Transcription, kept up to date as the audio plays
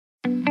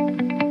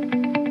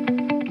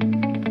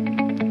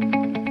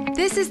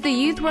This is the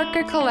Youth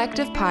Worker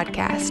Collective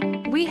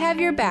podcast. We have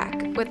your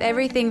back with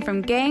everything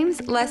from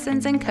games,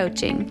 lessons, and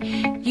coaching.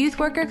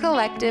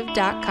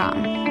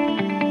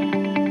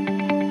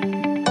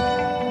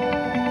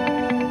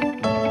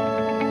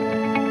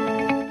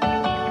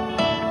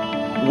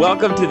 youthworkercollective.com.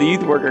 Welcome to the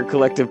Youth Worker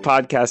Collective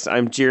podcast.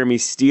 I'm Jeremy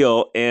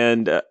Steele,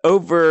 and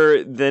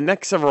over the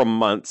next several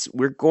months,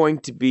 we're going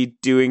to be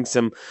doing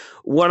some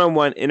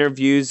one-on-one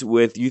interviews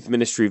with youth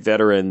ministry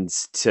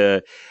veterans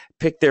to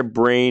pick their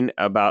brain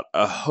about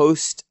a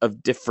host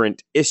of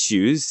different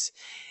issues.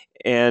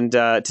 And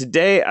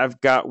today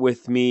I've got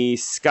with me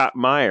Scott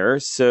Meyer.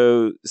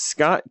 So,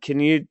 Scott,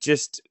 can you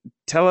just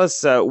tell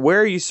us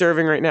where are you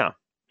serving right now?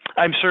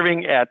 I'm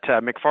serving at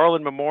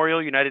McFarland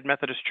Memorial United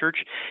Methodist Church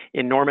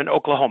in Norman,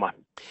 Oklahoma.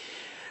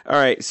 All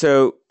right.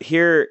 So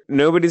here,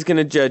 nobody's going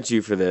to judge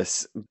you for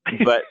this,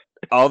 but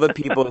all the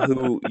people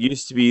who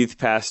used to be youth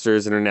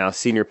pastors and are now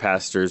senior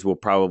pastors will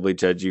probably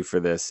judge you for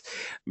this,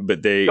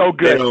 but they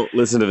don't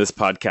listen to this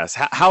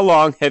podcast. How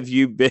long have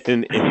you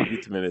been in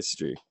youth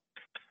ministry?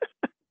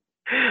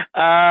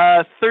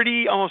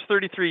 almost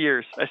 33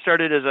 years. I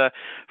started as a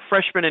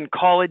freshman in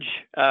college.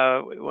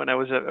 When I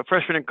was a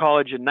freshman in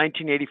college in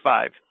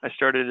 1985, I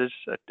started as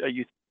a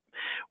youth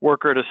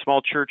worker at a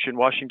small church in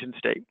Washington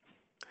State.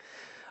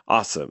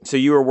 Awesome. So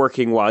you were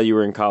working while you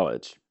were in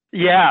college?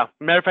 Yeah.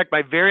 Matter of fact,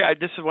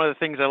 this is one of the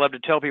things I love to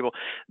tell people.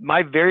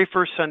 My very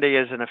first Sunday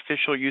as an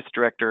official youth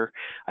director,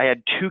 I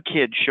had two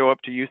kids show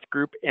up to youth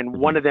group, and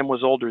one of them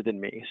was older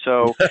than me.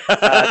 So,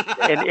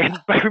 and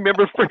I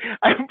remember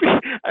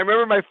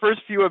my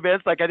first few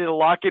events, like I did a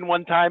lock-in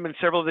one time, and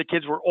several of the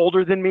kids were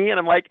older than me, and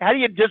I'm like, how do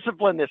you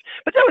discipline this?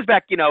 But that was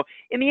back, in the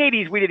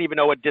 80s, we didn't even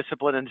know what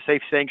discipline and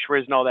safe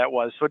sanctuaries and all that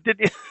was. So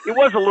it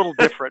was a little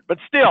different, but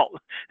still,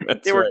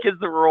 there were kids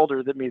that were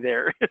older than me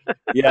there.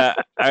 Yeah,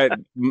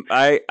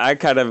 I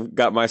kind of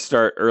got my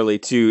start early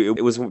too.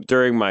 It was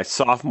during my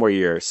sophomore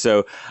year.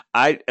 So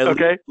I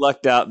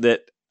lucked out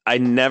that I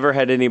never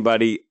had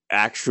anybody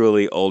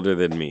actually older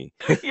than me.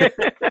 It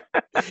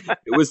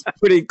was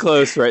pretty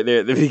close right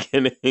there at the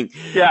beginning.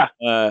 Yeah.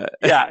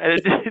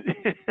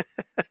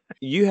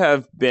 You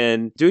have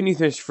been doing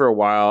youth ministry for a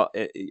while.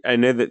 I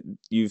know that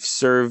you've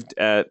served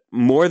at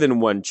more than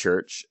one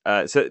church.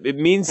 So it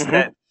means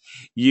that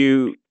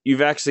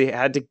you've actually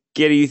had to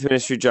get a youth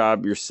ministry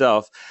job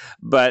yourself,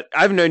 but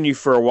I've known you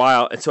for a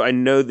while, and so I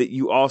know that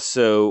you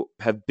also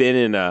have been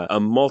in a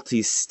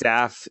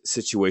multi-staff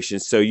situation,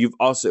 so you've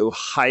also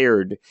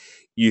hired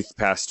youth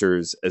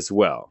pastors as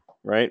well,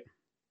 right?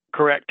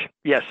 Correct,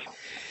 yes.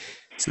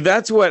 So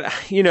that's what,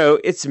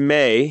 it's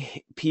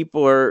May.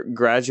 People are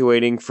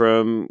graduating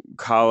from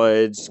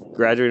college,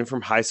 graduating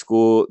from high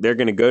school. They're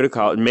going to go to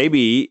college.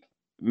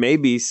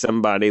 Maybe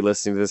somebody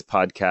listening to this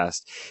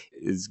podcast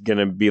is going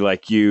to be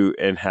like you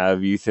and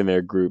have youth in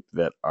their group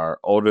that are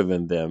older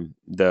than them,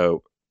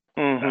 though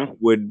that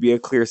would be a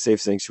clear safe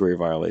sanctuary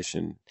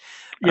violation.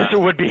 Yes, it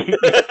would be.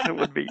 It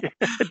would be.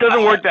 It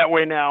doesn't work that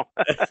way now.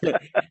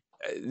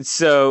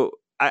 So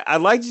I'd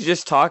like to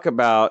just talk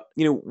about,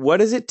 what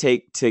does it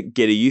take to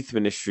get a youth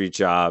ministry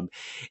job?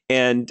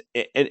 And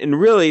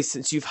really,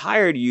 since you've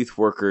hired youth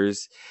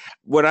workers,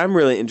 what I'm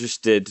really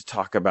interested to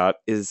talk about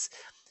is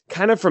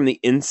kind of from the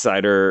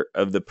insider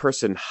of the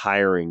person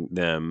hiring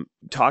them,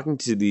 talking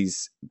to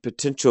these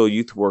potential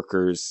youth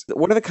workers.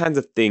 What are the kinds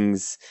of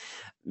things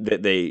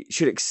that they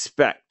should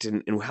expect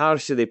and how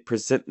should they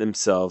present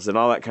themselves and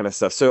all that kind of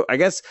stuff? So I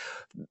guess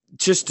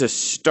just to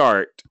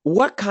start,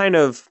 what kind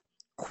of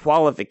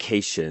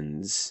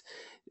qualifications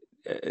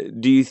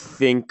do you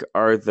think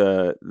are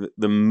the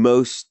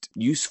most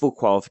useful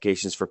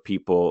qualifications for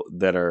people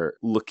that are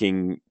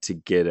looking to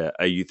get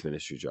a youth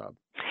ministry job?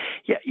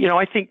 Yeah,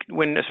 I think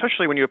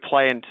especially when you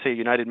apply in, say,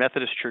 United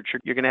Methodist Church,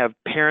 you're going to have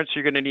parents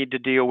you're going to need to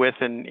deal with,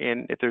 and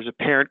if there's a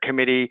parent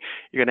committee,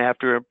 you're going to have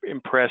to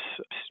impress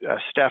a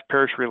staff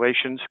parish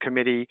relations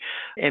committee,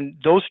 and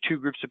those two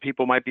groups of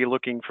people might be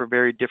looking for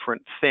very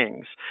different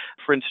things.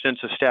 For instance,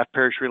 a staff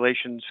parish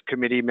relations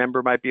committee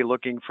member might be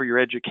looking for your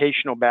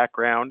educational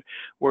background,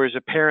 whereas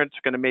a parent's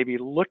going to maybe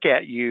look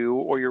at you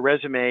or your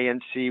resume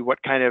and see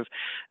what kind of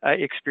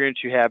experience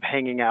you have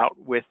hanging out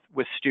with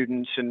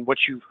students and what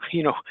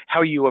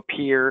how you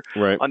appear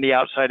on the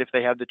outside if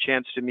they have the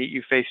chance to meet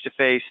you face to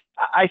face.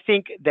 I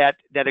think that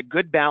a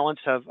good balance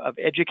of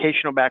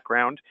educational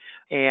background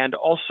and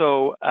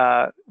also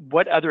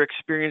what other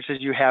experiences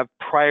you have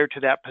prior to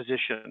that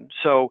position.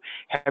 So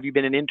have you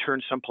been an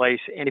intern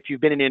someplace? And if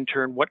you've been an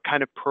intern, what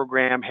kind of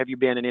program have you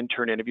been an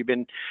intern in? Have you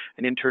been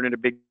an intern in a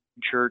big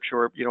church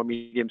or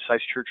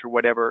medium-sized church or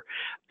whatever?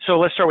 So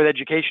let's start with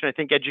education. I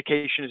think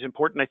education is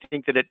important. I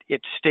think that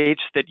it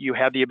states that you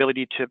have the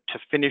ability to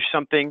finish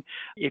something.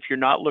 If you're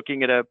not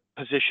looking at a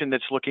position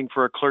that's looking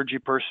for a clergy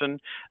person,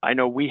 I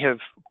know we have,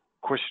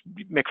 of course,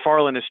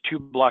 McFarland is 2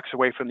 blocks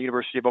away from the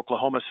University of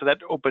Oklahoma, so that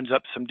opens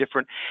up some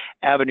different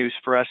avenues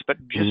for us, but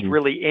just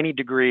really any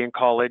degree in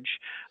college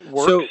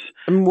works. So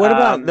what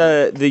about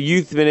the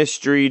youth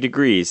ministry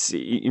degrees?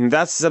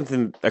 That's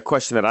a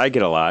question that I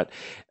get a lot.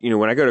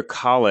 When I go to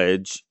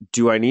college,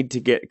 do I need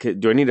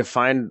to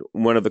find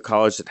one of the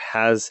college that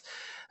has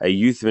a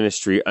youth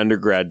ministry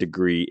undergrad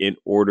degree in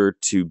order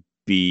to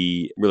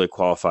be really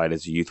qualified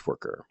as a youth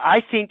worker?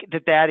 I think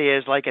that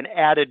is like an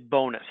added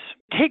bonus.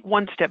 Take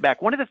one step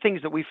back. One of the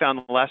things that we found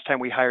the last time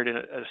we hired an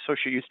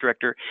associate youth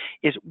director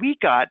is we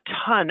got a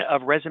ton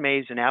of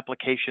resumes and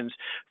applications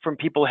from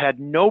people who had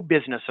no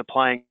business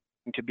applying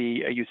to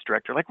be a youth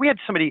director. Like we had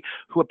somebody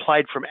who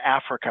applied from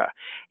Africa,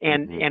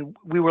 and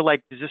we were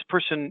like, is this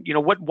person,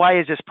 why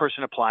is this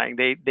person applying?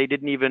 They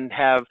didn't even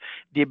have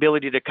the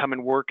ability to come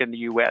and work in the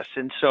US.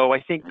 And so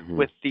I think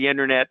with the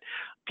internet,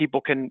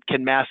 people can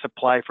mass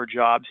apply for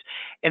jobs.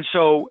 And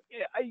so,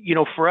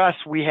 for us,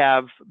 we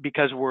have,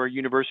 because we're a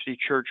university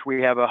church,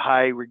 we have a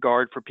high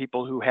regard for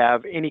people who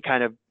have any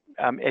kind of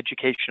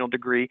educational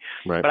degree.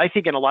 Right. But I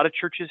think in a lot of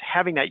churches,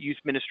 having that youth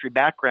ministry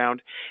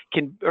background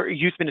or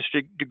youth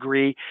ministry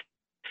degree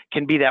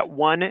can be that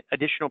one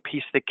additional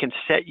piece that can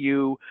set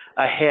you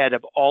ahead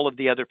of all of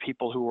the other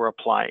people who are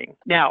applying.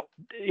 Now,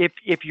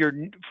 if you're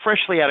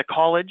freshly out of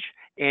college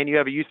and you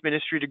have a youth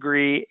ministry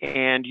degree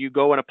and you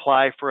go and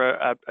apply for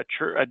a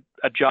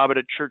job at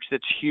a church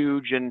that's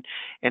huge and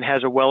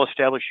has a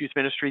well-established youth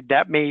ministry,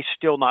 that may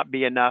still not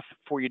be enough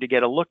for you to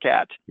get a look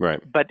at. Right.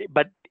 But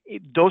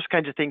those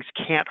kinds of things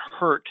can't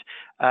hurt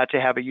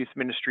to have a youth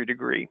ministry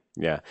degree.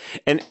 Yeah.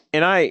 And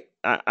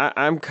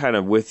I'm kind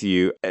of with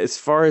you as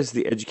far as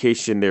the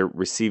education they're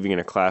receiving in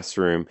a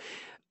classroom.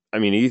 I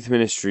mean, a youth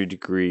ministry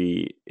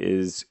degree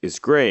is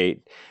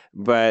great,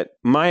 but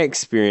my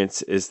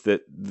experience is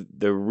that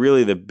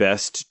the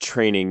best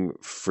training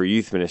for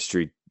youth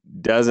ministry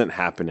doesn't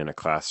happen in a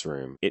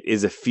classroom. It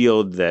is a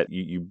field that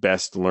you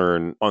best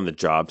learn on the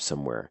job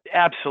somewhere.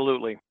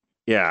 Absolutely.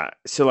 Yeah.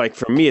 So like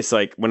for me, it's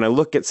like when I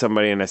look at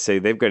somebody and I say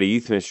they've got a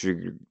youth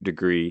ministry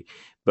degree,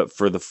 but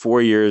for the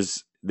 4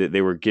 years that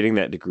they were getting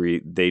that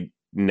degree, they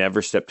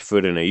never stepped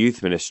foot in a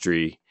youth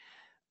ministry.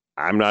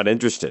 I'm not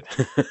interested.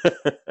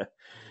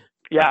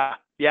 Yeah,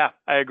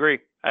 I agree.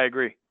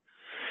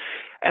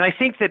 And I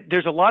think that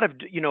there's a lot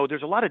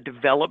of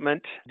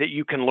development that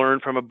you can learn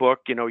from a book,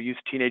 youth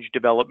teenage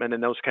development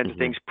and those kinds of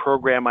things,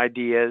 program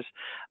ideas.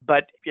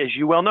 But as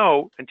you well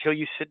know, until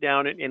you sit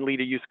down and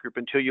lead a youth group,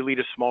 until you lead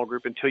a small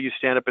group, until you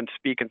stand up and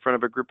speak in front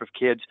of a group of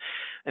kids,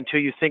 until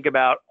you think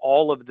about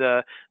all of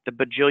the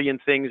bajillion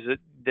things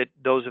that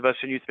those of us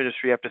in youth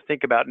ministry have to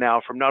think about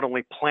now, from not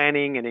only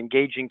planning and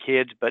engaging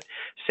kids, but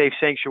safe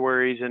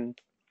sanctuaries and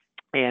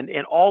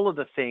all of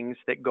the things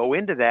that go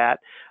into that,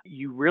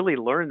 you really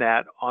learn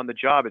that on the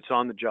job. It's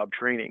on the job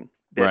training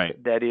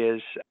that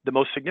is the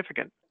most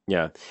significant.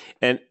 Yeah.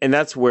 And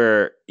that's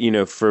where,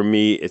 for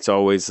me, it's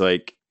always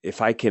like,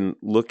 if I can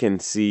look and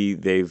see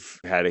they've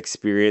had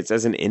experience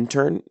as an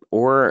intern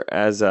or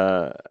as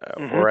a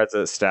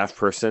staff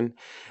person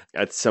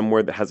at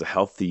somewhere that has a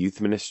healthy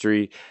youth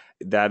ministry,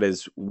 that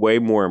is way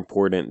more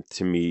important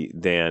to me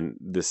than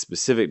the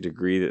specific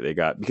degree that they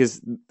got. Because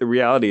the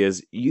reality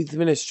is youth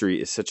ministry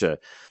is such a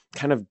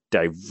kind of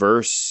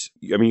diverse,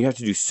 you have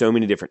to do so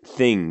many different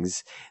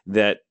things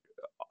that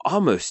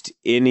almost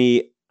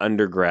any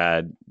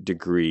undergrad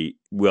degree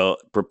will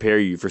prepare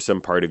you for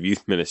some part of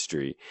youth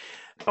ministry.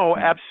 Oh,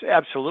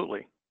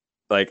 absolutely.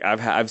 Like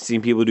I've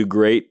seen people do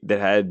great that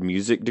had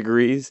music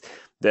degrees,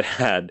 that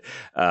had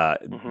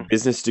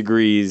business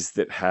degrees,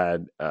 that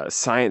had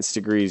science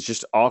degrees,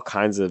 just all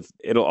kinds of,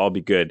 it'll all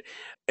be good.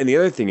 And the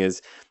other thing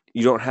is,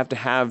 you don't have to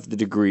have the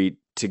degree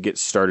to get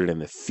started in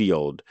the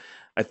field.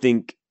 I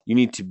think you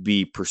need to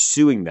be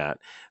pursuing that.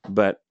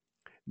 But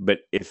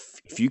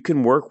if you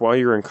can work while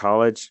you're in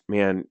college,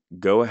 man,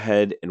 go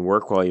ahead and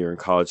work while you're in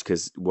college,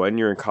 because when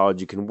you're in college,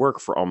 you can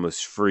work for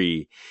almost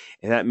free.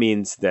 And that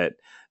means that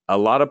a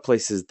lot of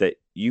places that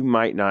you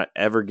might not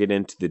ever get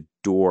into the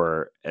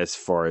door as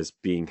far as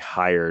being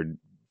hired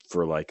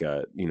for like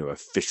a,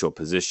 official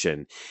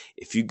position.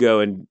 If you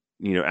go and,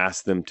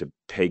 ask them to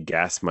pay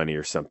gas money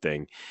or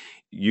something,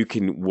 you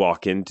can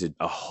walk into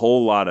a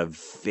whole lot of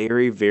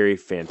very, very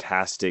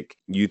fantastic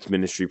youth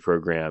ministry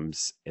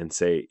programs and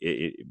say,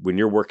 when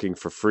you're working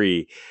for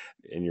free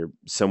and you're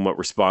somewhat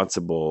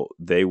responsible,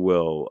 they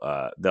will,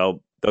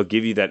 they'll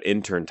give you that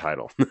intern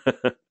title.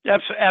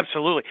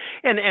 Absolutely.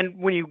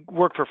 And when you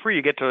work for free,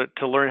 you get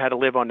to learn how to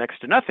live on next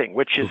to nothing,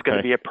 which is going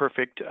to be a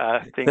perfect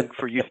thing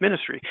for youth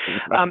ministry.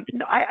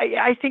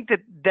 I think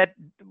that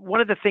one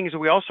of the things that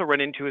we also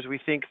run into is we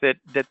think that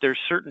there's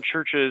certain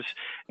churches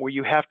where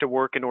you have to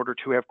work in order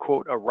to have,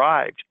 quote,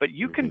 arrived. But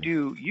you can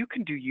do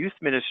youth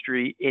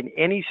ministry in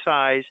any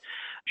size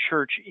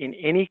church, in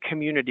any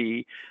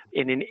community.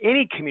 And in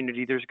any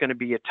community, there's going to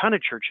be a ton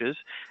of churches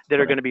that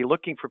are going to be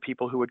looking for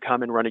people who would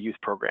come and run a youth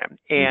program.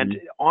 And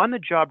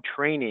on-the-job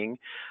training,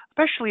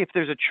 especially if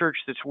there's a church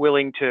that's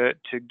willing to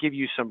give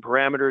you some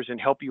parameters and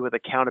help you with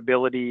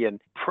accountability and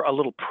a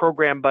little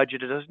program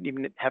budget. It doesn't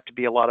even have to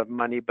be a lot of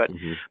money, but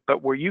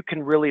where you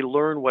can really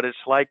learn what it's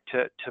like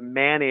to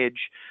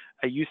manage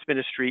a youth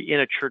ministry in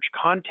a church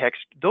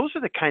context, those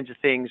are the kinds of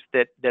things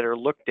that are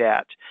looked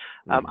at.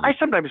 I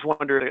sometimes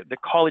wonder the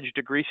college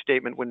degree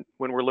statement when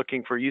we're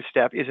looking for youth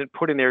staff isn't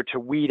put in there to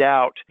weed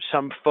out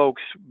some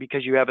folks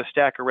because you have a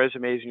stack of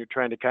resumes and you're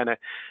trying to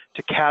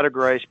to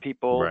categorize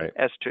people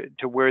as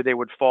to where they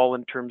would fall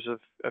in terms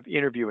of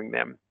interviewing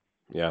them.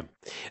 Yeah.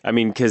 I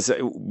mean, because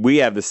we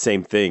have the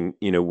same thing,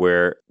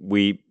 where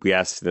we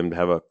ask them to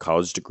have a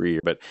college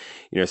degree. But,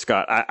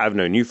 Scott, I've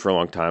known you for a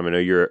long time. I know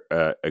you're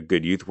a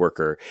good youth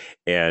worker.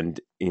 And,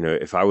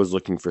 if I was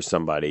looking for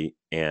somebody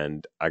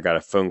and I got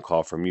a phone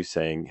call from you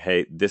saying,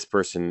 hey, this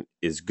person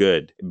is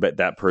good, but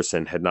that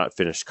person had not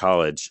finished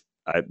college,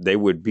 they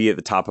would be at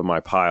the top of my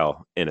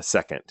pile in a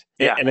second.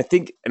 Yeah. And I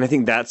think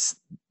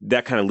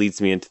that kind of leads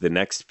me into the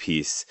next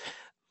piece.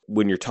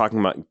 When you're talking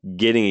about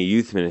getting a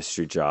youth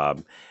ministry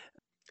job,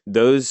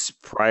 those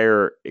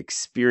prior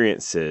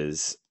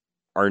experiences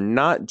are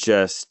not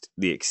just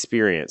the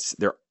experience,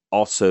 they're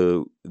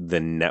also the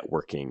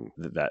networking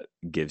that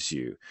gives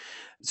you.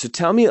 So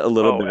tell me a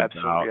little bit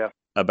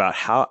about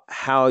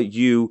how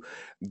you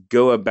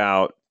go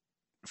about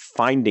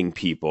finding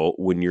people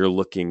when you're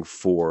looking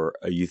for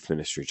a youth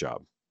ministry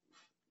job.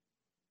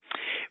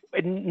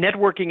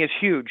 Networking is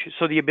huge.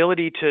 So the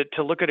ability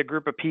to look at a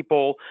group of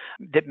people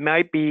that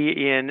might be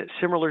in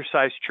similar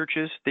sized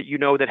churches that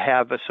that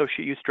have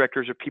associate youth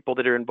directors or people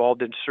that are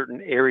involved in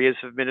certain areas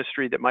of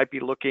ministry that might be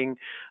looking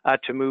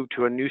to move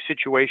to a new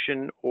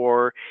situation,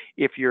 or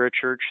if you're a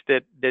church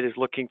that is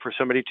looking for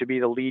somebody to be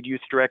the lead youth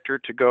director,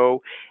 to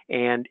go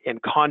and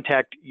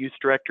contact youth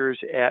directors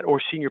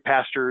or senior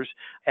pastors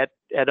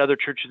at other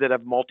churches that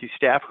have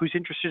multi-staff who's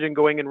interested in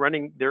going and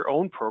running their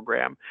own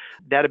program.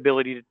 That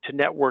ability to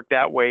network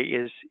that way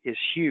is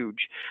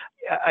huge.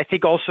 I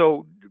think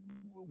also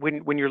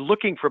when you're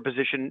looking for a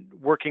position,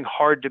 working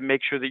hard to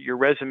make sure that your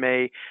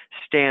resume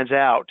stands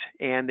out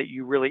and that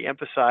you really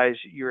emphasize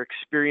your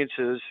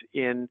experiences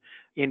in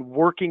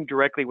working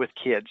directly with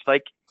kids.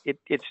 Like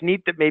it's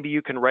neat that maybe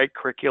you can write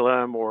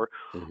curriculum or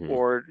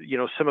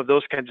some of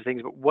those kinds of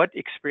things, but what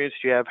experience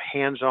do you have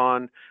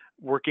hands-on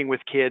working with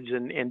kids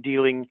and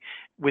dealing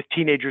with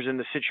teenagers in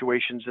the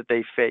situations that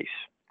they face?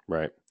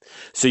 Right.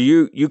 So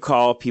you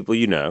call people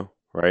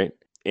right?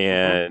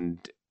 And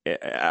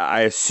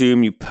I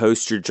assume you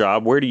post your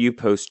job. Where do you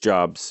post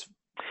jobs?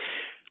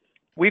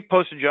 We've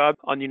posted a job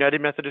on the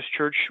United Methodist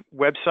Church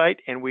website,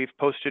 and we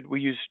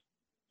use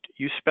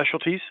youth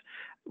specialties.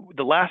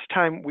 The last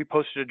time we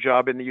posted a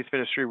job in the youth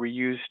ministry, we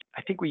used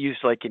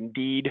like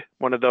Indeed,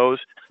 one of those.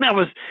 That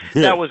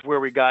was where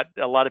we got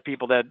a lot of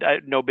people that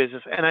had no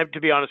business. And to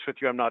be honest with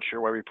you, I'm not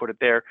sure why we put it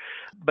there.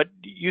 But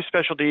youth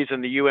specialties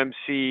and the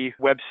UMC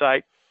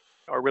website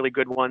are really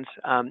good ones.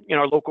 In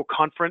our local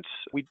conference,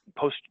 we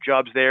post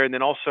jobs there, and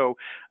then also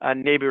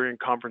neighboring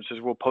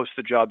conferences will post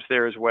the jobs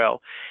there as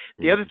well.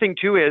 The other thing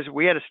too is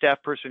we had a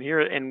staff person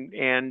here,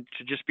 and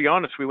to just be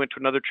honest, we went to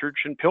another church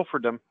and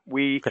pilfered them.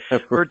 We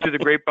heard through the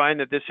grapevine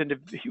that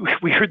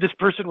we heard this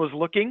person was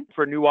looking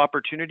for a new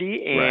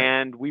opportunity,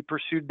 and we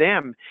pursued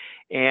them.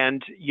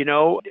 And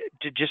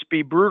to just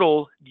be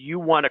brutal, you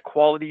want a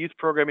quality youth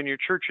program in your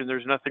church, and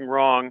there's nothing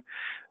wrong.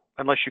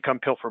 Unless you come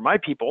pilfer my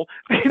people,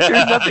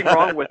 there's nothing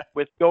wrong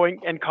with going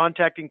and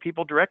contacting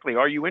people directly.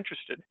 Are you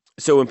interested?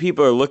 So when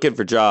people are looking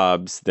for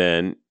jobs,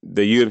 then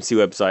the UMC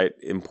website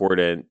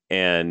important,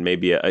 and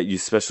maybe a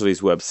youth specialties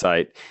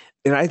website.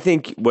 And I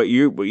think what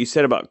you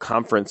said about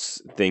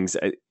conference things,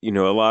 a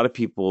lot of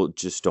people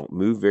just don't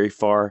move very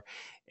far,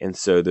 and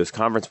so those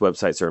conference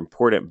websites are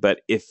important.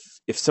 But if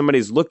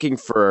somebody's looking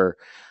for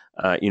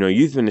a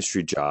youth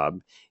ministry job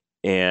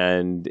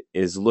and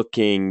is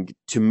looking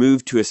to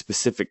move to a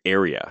specific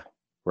area,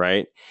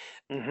 right?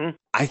 Mm-hmm.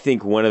 I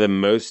think one of the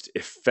most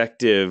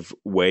effective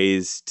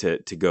ways to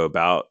go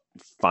about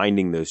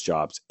finding those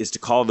jobs is to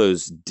call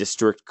those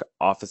district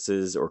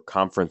offices or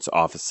conference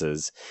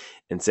offices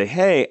and say,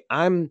 hey,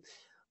 I'm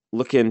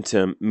looking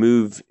to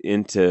move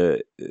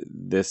into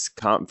this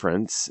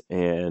conference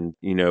and,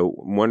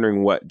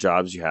 wondering what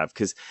jobs you have.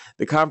 Because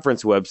the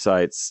conference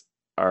websites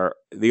are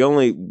the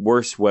only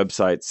worst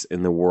websites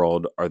in the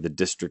world are the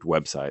district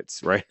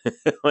websites, right?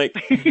 Like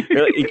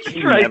you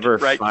can never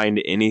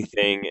find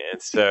anything.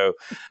 And so,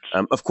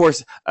 of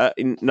course,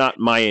 not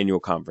my annual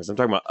conference. I'm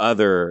talking about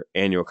other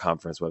annual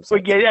conference websites.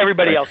 Well, yeah,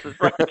 everybody else's,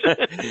 right?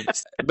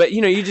 But,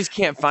 you just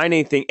can't find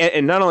anything.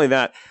 And not only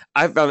that,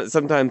 I found that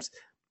sometimes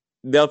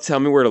they'll tell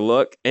me where to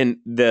look, and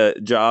the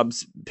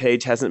jobs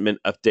page hasn't been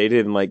updated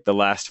in like the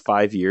last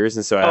 5 years.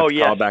 And so I have to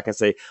call back and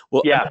say,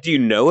 well, do you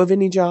know of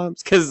any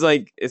jobs? Because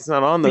it's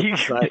not on the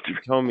site. You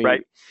told me.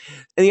 Right.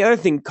 And the other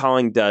thing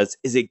calling does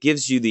is it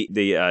gives you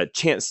the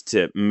chance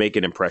to make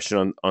an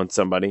impression on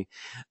somebody.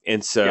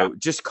 And so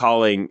just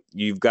calling,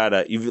 you've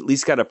at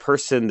least got a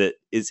person that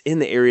is in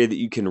the area that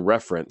you can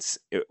reference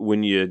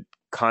when you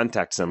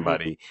contact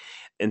somebody. Mm-hmm.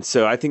 And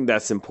so I think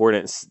that's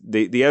important.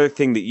 The other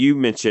thing that you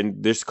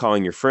mentioned, just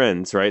calling your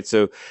friends, right?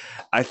 So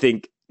I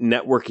think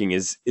networking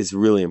is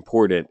really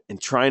important,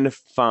 and trying to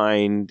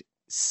find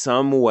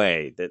some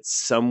way that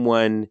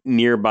someone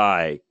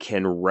nearby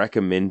can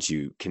recommend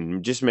you,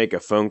 can just make a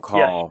phone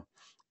call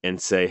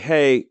and say,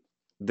 hey,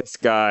 this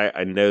guy,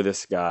 I know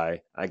this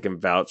guy, I can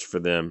vouch for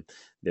them,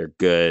 they're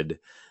good.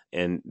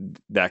 And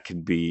that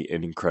could be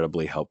an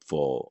incredibly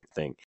helpful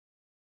thing.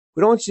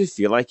 We don't want you to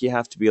feel like you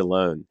have to be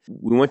alone.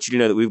 We want you to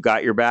know that we've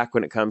got your back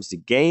when it comes to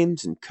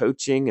games and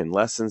coaching and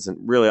lessons and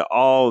really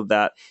all of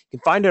that. You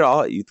can find it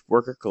all at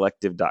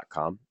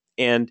youthworkercollective.com.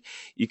 And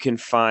you can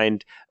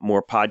find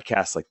more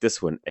podcasts like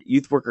this one at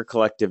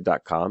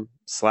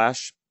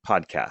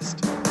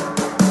youthworkercollective.com/podcast.